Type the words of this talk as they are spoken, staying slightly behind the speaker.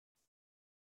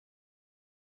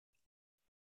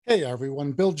Hey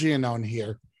everyone, Bill Giannone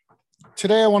here.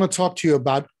 Today I want to talk to you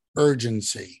about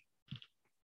urgency.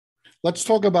 Let's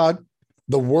talk about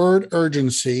the word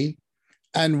urgency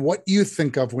and what you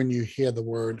think of when you hear the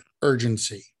word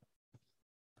urgency.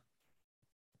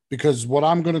 Because what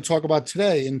I'm going to talk about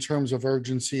today in terms of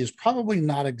urgency is probably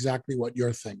not exactly what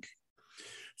you're thinking.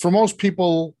 For most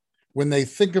people, when they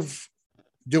think of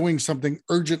doing something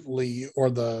urgently or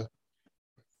the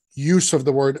use of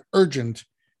the word urgent,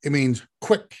 it means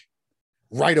quick,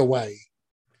 right away.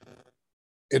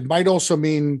 It might also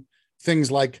mean things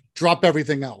like drop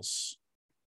everything else.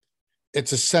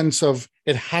 It's a sense of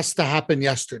it has to happen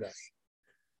yesterday.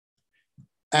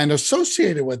 And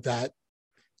associated with that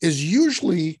is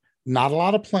usually not a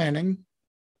lot of planning,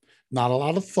 not a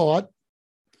lot of thought.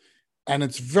 And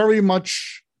it's very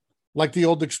much like the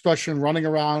old expression running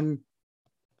around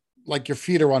like your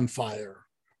feet are on fire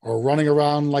or running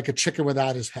around like a chicken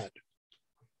without his head.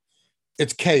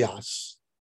 It's chaos.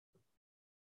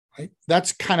 Right?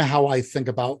 That's kind of how I think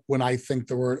about when I think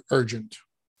the word urgent.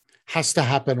 Has to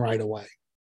happen right away.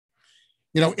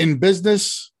 You know, in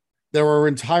business, there are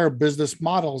entire business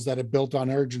models that are built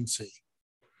on urgency.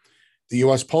 The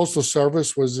US Postal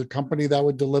Service was a company that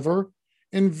would deliver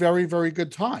in very, very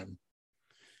good time.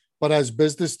 But as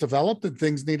business developed and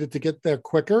things needed to get there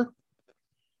quicker,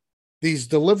 these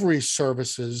delivery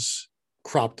services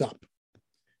cropped up.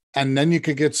 And then you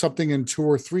could get something in 2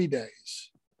 or 3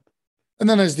 days. And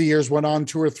then as the years went on,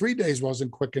 2 or 3 days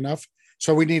wasn't quick enough.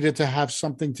 So we needed to have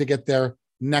something to get there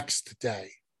next day.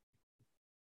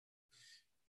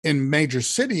 In major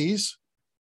cities,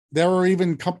 there are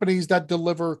even companies that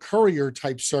deliver courier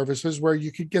type services where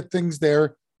you could get things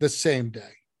there the same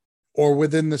day or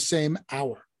within the same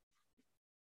hour.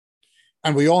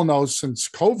 And we all know since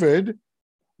COVID,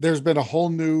 there's been a whole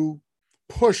new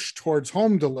push towards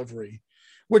home delivery,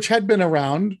 which had been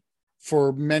around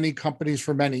for many companies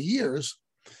for many years.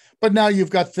 But now you've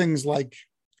got things like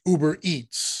Uber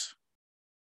Eats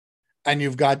and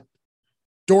you've got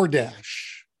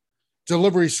DoorDash,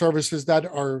 delivery services that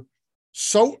are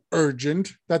so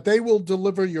urgent that they will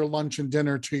deliver your lunch and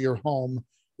dinner to your home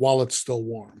while it's still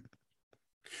warm.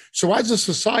 So as a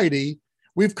society,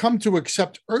 we've come to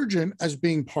accept urgent as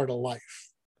being part of life.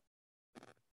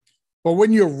 But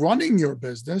when you're running your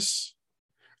business,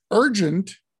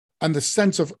 urgent and the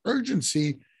sense of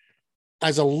urgency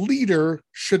as a leader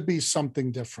should be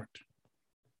something different.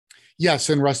 Yes,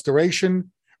 in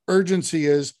restoration, urgency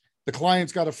is the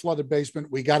client's got a flooded basement.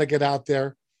 We got to get out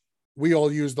there. We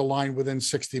all use the line within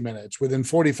 60 minutes, within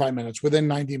 45 minutes, within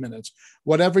 90 minutes.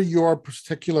 Whatever your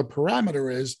particular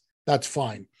parameter is, that's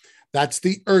fine. That's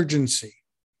the urgency.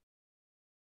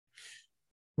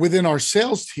 Within our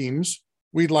sales teams,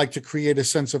 we'd like to create a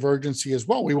sense of urgency as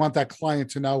well. We want that client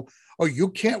to know, oh, you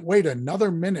can't wait another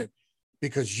minute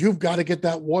because you've got to get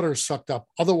that water sucked up.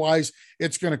 Otherwise,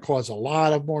 it's going to cause a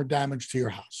lot of more damage to your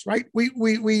house, right?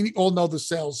 We all know the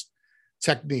sales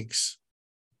techniques.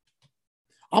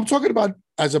 I'm talking about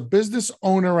as a business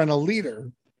owner and a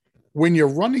leader, when you're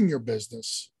running your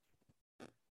business,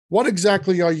 what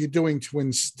exactly are you doing to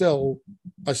instill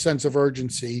a sense of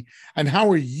urgency? And how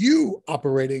are you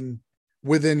operating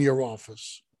within your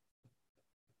office?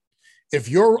 If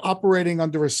you're operating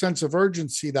under a sense of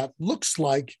urgency that looks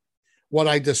like what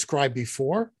I described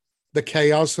before, the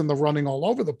chaos and the running all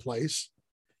over the place,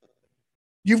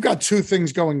 you've got two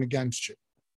things going against you.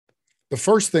 The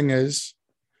first thing is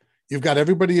you've got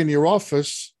everybody in your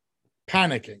office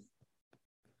panicking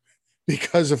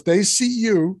because if they see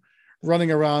you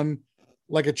running around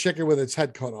like a chicken with its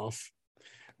head cut off,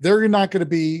 they're not going to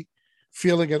be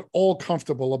feeling at all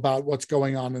comfortable about what's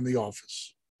going on in the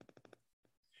office.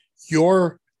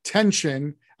 Your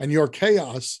tension and your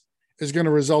chaos is going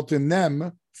to result in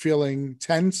them feeling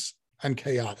tense and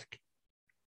chaotic.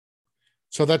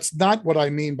 So that's not what I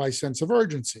mean by sense of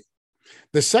urgency.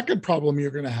 The second problem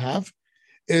you're going to have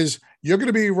is you're going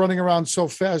to be running around so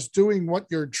fast doing what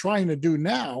you're trying to do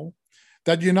now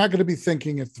that you're not going to be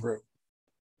thinking it through.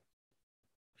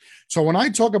 So when I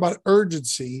talk about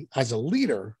urgency as a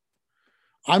leader,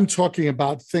 I'm talking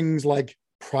about things like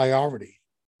priority.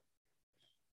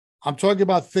 I'm talking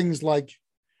about things like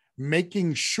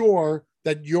making sure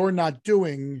that you're not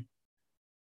doing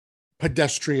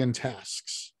pedestrian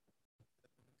tasks.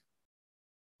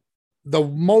 The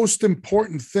most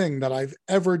important thing that I've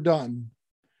ever done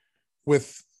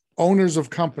with owners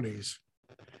of companies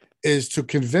is to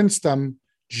convince them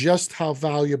just how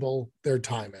valuable their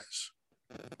time is.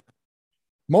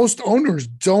 Most owners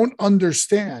don't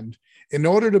understand, in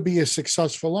order to be a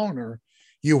successful owner,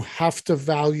 you have to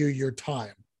value your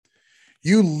time.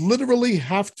 You literally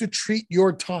have to treat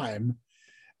your time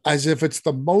as if it's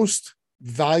the most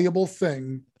valuable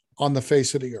thing on the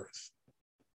face of the earth.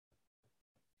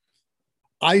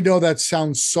 I know that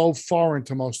sounds so foreign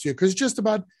to most of you because just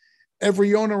about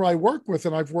every owner I work with,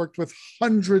 and I've worked with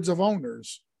hundreds of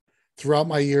owners throughout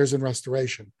my years in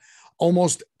restoration,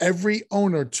 almost every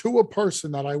owner to a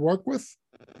person that I work with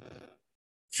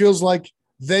feels like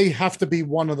they have to be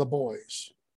one of the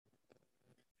boys.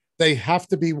 They have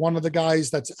to be one of the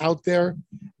guys that's out there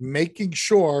making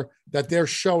sure that they're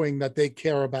showing that they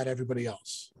care about everybody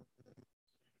else.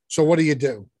 So what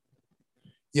do?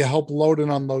 You help load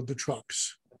and unload the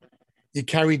trucks. You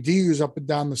carry DUs up and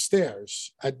down the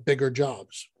stairs at bigger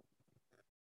jobs.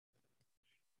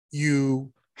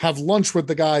 You have lunch with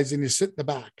the guys and you sit in the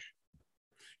back.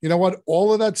 You know what?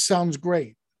 All of that sounds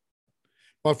great.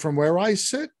 But from where I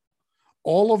sit,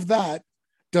 all of that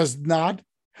does not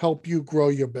help you grow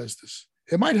your business.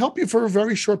 It might help you for a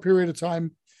very short period of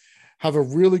time, have a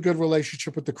really good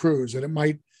relationship with the crews, and it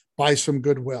might buy some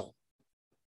goodwill.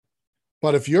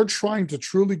 But if you're trying to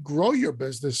truly grow your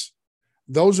business,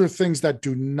 those are things that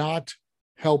do not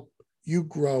help you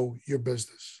grow your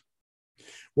business.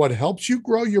 What helps you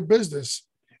grow your business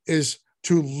is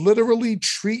to literally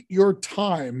treat your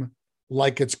time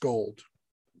like it's gold.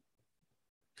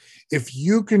 If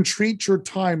you can treat your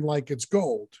time like it's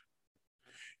gold,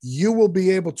 you will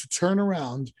be able to turn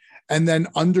around and then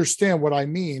understand what I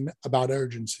mean about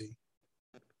urgency.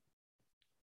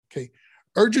 Okay.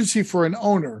 Urgency for an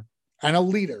owner and a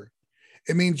leader,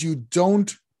 it means you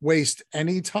don't waste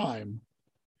any time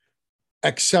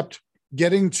except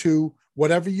getting to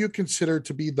whatever you consider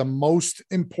to be the most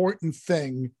important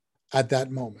thing at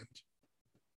that moment.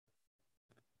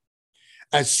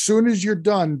 As soon as you're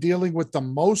done dealing with the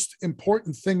most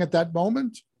important thing at that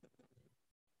moment,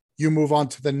 you move on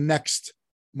to the next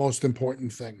most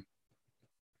important thing.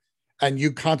 And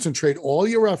you concentrate all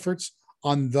your efforts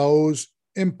on those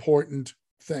important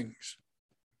things.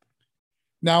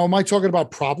 Now, am I talking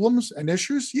about problems and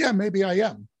issues? Yeah, maybe I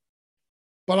am.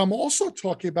 But I'm also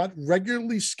talking about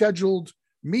regularly scheduled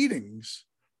meetings,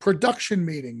 production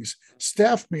meetings,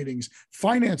 staff meetings,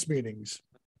 finance meetings.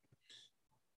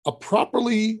 A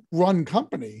properly run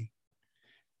company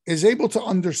is able to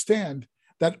understand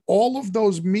that all of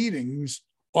those meetings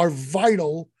are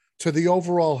vital to the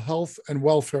overall health and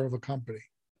welfare of a company.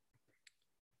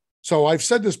 So I've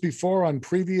said this before on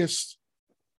previous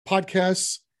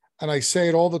podcasts, and I say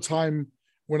it all the time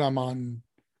when I'm on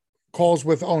calls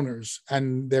with owners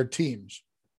and their teams.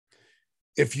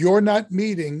 If you're not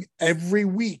meeting every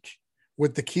week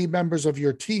with the key members of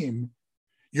your team,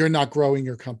 you're not growing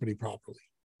your company properly.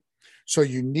 So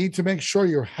you need to make sure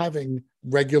you're having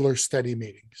regular, steady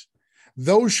meetings.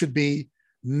 Those should be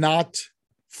not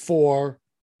for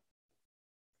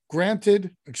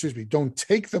granted, don't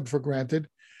take them for granted,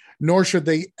 nor should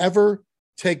they ever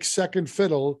take second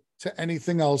fiddle to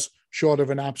anything else short of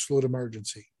an absolute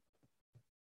emergency.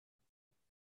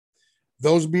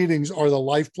 Those meetings are the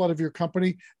lifeblood of your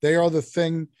company. They are the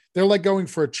thing. They're like going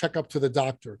for a checkup to the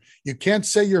doctor. You can't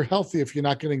say you're healthy if you're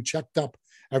not getting checked up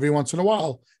every once in a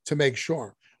while to make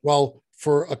sure. Well,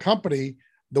 for a company,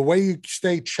 the way you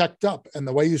stay checked up and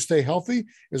the way you stay healthy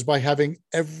is by having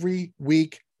every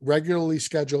week regularly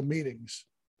scheduled meetings.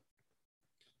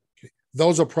 Okay.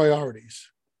 Those are priorities.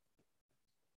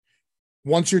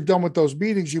 Once you're done with those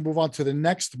meetings, you move on to the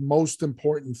next most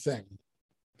important thing.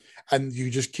 And you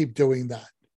just keep doing that.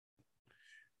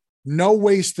 No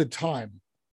wasted time.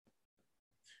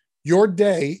 Your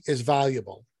day is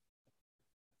valuable.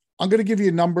 I'm going to give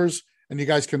you numbers and you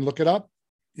guys can look it up.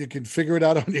 You can figure it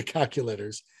out on your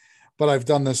calculators, but I've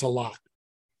done this a lot.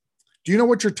 Do you know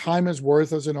what your time is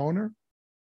worth as an owner?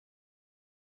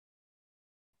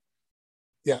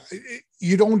 Yeah,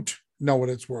 you don't know what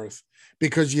it's worth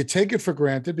because you take it for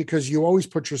granted because you always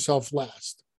put yourself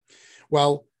last.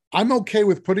 Well, I'm okay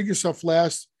with putting yourself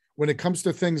last when it comes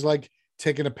to things like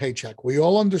taking a paycheck. We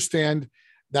all understand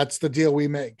that's the deal we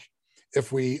make.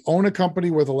 If we own a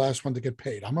company, we're the last one to get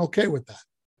paid. I'm okay with that.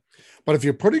 But if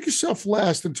you're putting yourself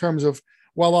last in terms of,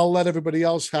 well, I'll let everybody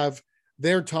else have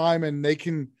their time and they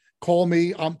can call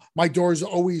me, my door's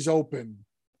always open.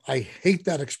 I hate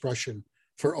that expression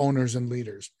for owners and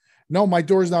leaders. No, my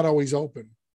door's not always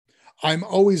open. I'm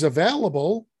always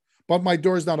available, but my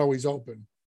door's not always open.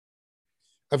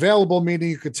 Available meaning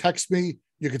you could text me,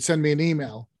 you could send me an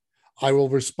email. I will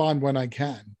respond when I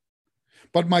can.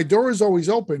 But my door is always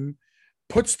open,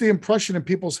 puts the impression in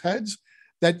people's heads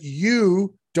that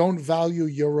you don't value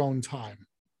your own time.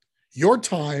 Your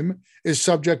time is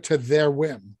subject to their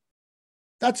whim.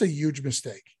 That's a huge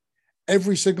mistake.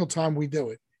 Every single time we do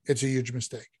it, it's a huge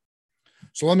mistake.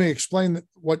 So let me explain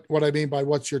what I mean by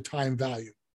what's your time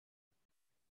value.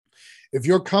 If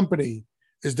your company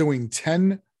is doing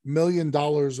 $10 million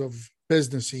of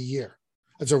business a year,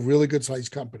 that's a really good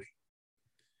sized company.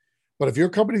 But if your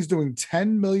company is doing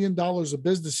 $10 million of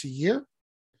business a year,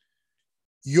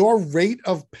 your rate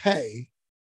of pay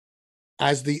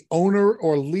as the owner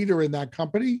or leader in that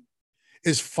company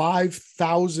is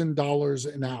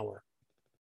 $5,000 an hour.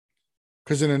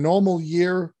 Because in a normal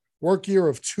work year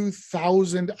of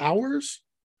 2,000 hours,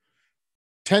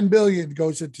 10 billion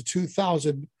goes into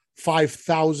 2,000,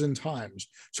 5,000 times.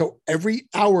 So every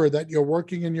hour that you're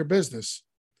working in your business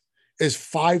is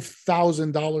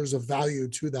 $5,000 of value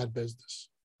to that business.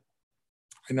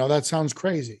 I know that sounds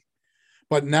crazy,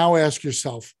 but now ask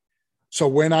yourself, so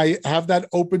when I have that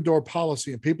open door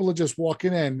policy and people are just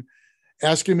walking in,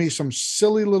 asking me some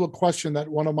silly little question that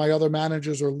one of my other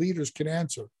managers or leaders can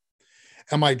answer,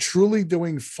 am I truly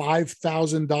doing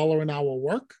 $5,000 an hour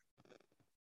work?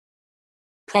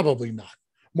 Probably not.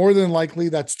 More than likely,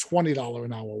 that's $20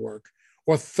 an hour work,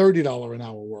 or $30 an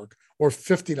hour work, or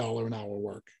 $50 an hour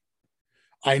work.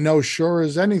 I know sure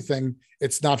as anything,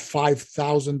 it's not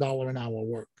 $5,000 an hour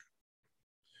work.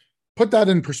 Put that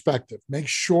in perspective. Make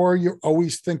sure you're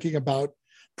always thinking about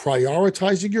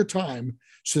prioritizing your time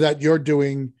so that you're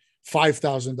doing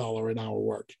 $5,000 an hour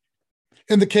work.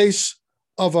 In the case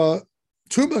of a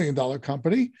 $2 million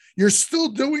company, you're still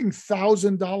doing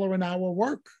 $1,000 an hour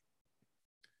work.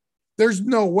 There's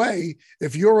no way,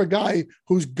 if you're a guy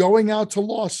who's going out to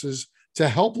losses to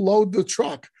help load the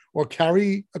truck or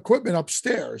carry equipment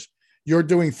upstairs, you're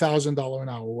doing $1,000 an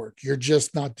hour work. You're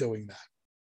just not doing that.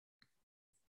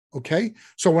 Okay?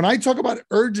 So when I talk about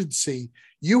urgency,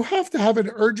 you have to have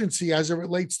an urgency as it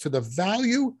relates to the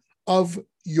value of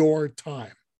your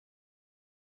time.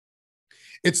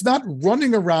 It's not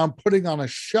running around putting on a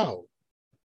show,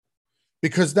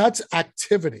 because that's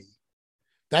activity.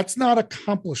 That's not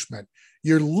accomplishment.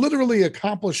 You're literally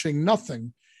accomplishing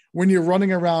nothing when you're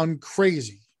running around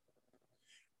crazy.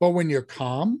 But when you're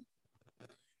calm,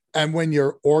 and when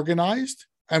you're organized,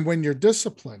 and when you're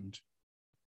disciplined,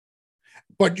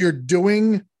 but you're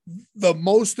doing the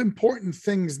most important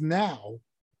things now,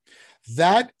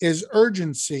 that is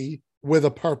urgency with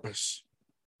a purpose.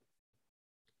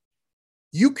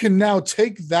 You can now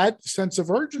take that sense of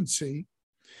urgency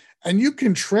and you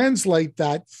can translate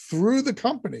that through the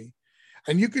company,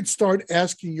 and you could start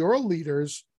asking your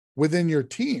leaders within your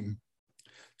team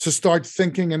to start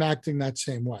thinking and acting that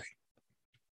same way.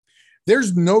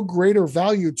 There's no greater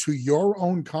value to your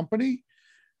own company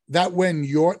that when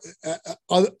you're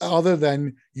other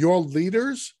than your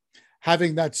leaders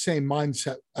having that same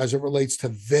mindset as it relates to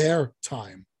their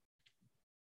time.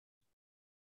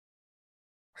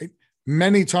 Right?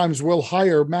 Many times we'll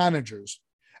hire managers,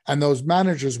 and those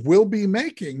managers will be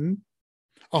making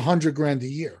 $100,000 a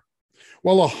year.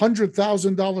 Well,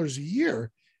 $100,000 a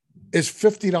year is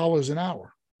 $50 an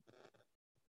hour.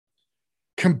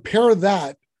 Compare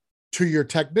that to your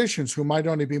technicians who might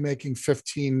only be making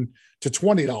 $15 to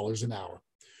 $20 an hour.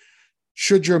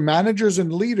 Should your managers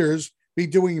and leaders be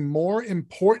doing more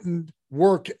important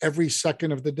work every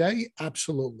second of the day?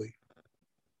 Absolutely.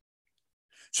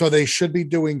 So they should be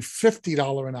doing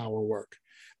 $50 an hour work.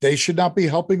 They should not be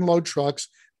helping load trucks.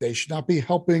 They should not be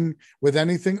helping with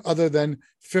anything other than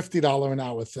 $50 an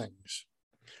hour things,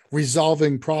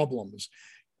 resolving problems,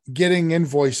 getting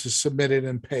invoices submitted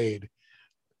and paid,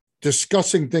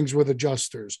 discussing things with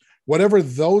adjusters. Whatever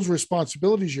those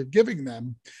responsibilities you're giving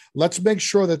them, let's make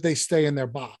sure that they stay in their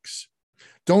box.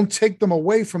 Don't take them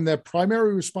away from their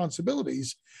primary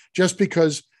responsibilities just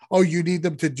because, oh, you need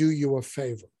them to do you a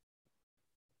favor.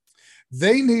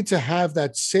 They need to have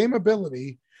that same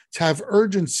ability to have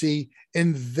urgency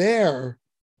in their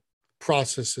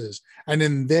processes and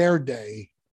in their day,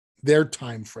 their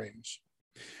time frames.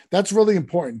 That's really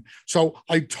important. So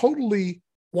I totally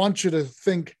want you to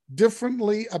think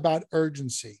differently about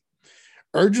urgency.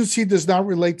 Urgency does not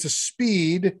relate to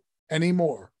speed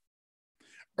anymore.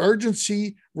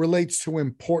 Urgency relates to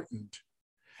important.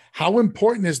 How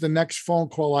important is the next phone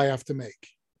call I have to make?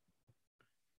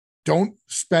 Don't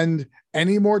spend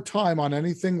any more time on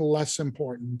anything less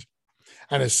important.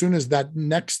 And as soon as that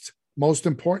next most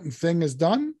important thing is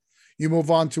done, you move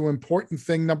on to important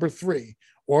thing number 3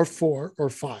 or 4 or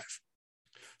 5.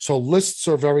 So lists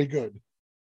are very good.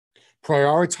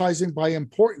 Prioritizing by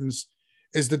importance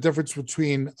is the difference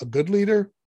between a good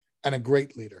leader and a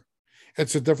great leader.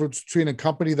 It's the difference between a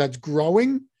company that's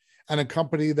growing and a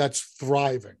company that's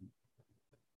thriving.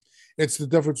 It's the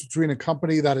difference between a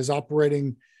company that is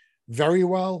operating very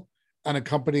well and a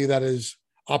company that is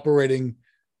operating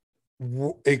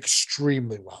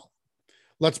extremely well.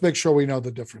 Let's make sure we know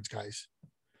the difference, guys.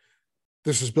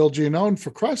 This is Bill Giannone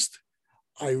for Crest.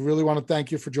 I really want to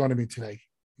thank you for joining me today.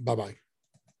 Bye-bye.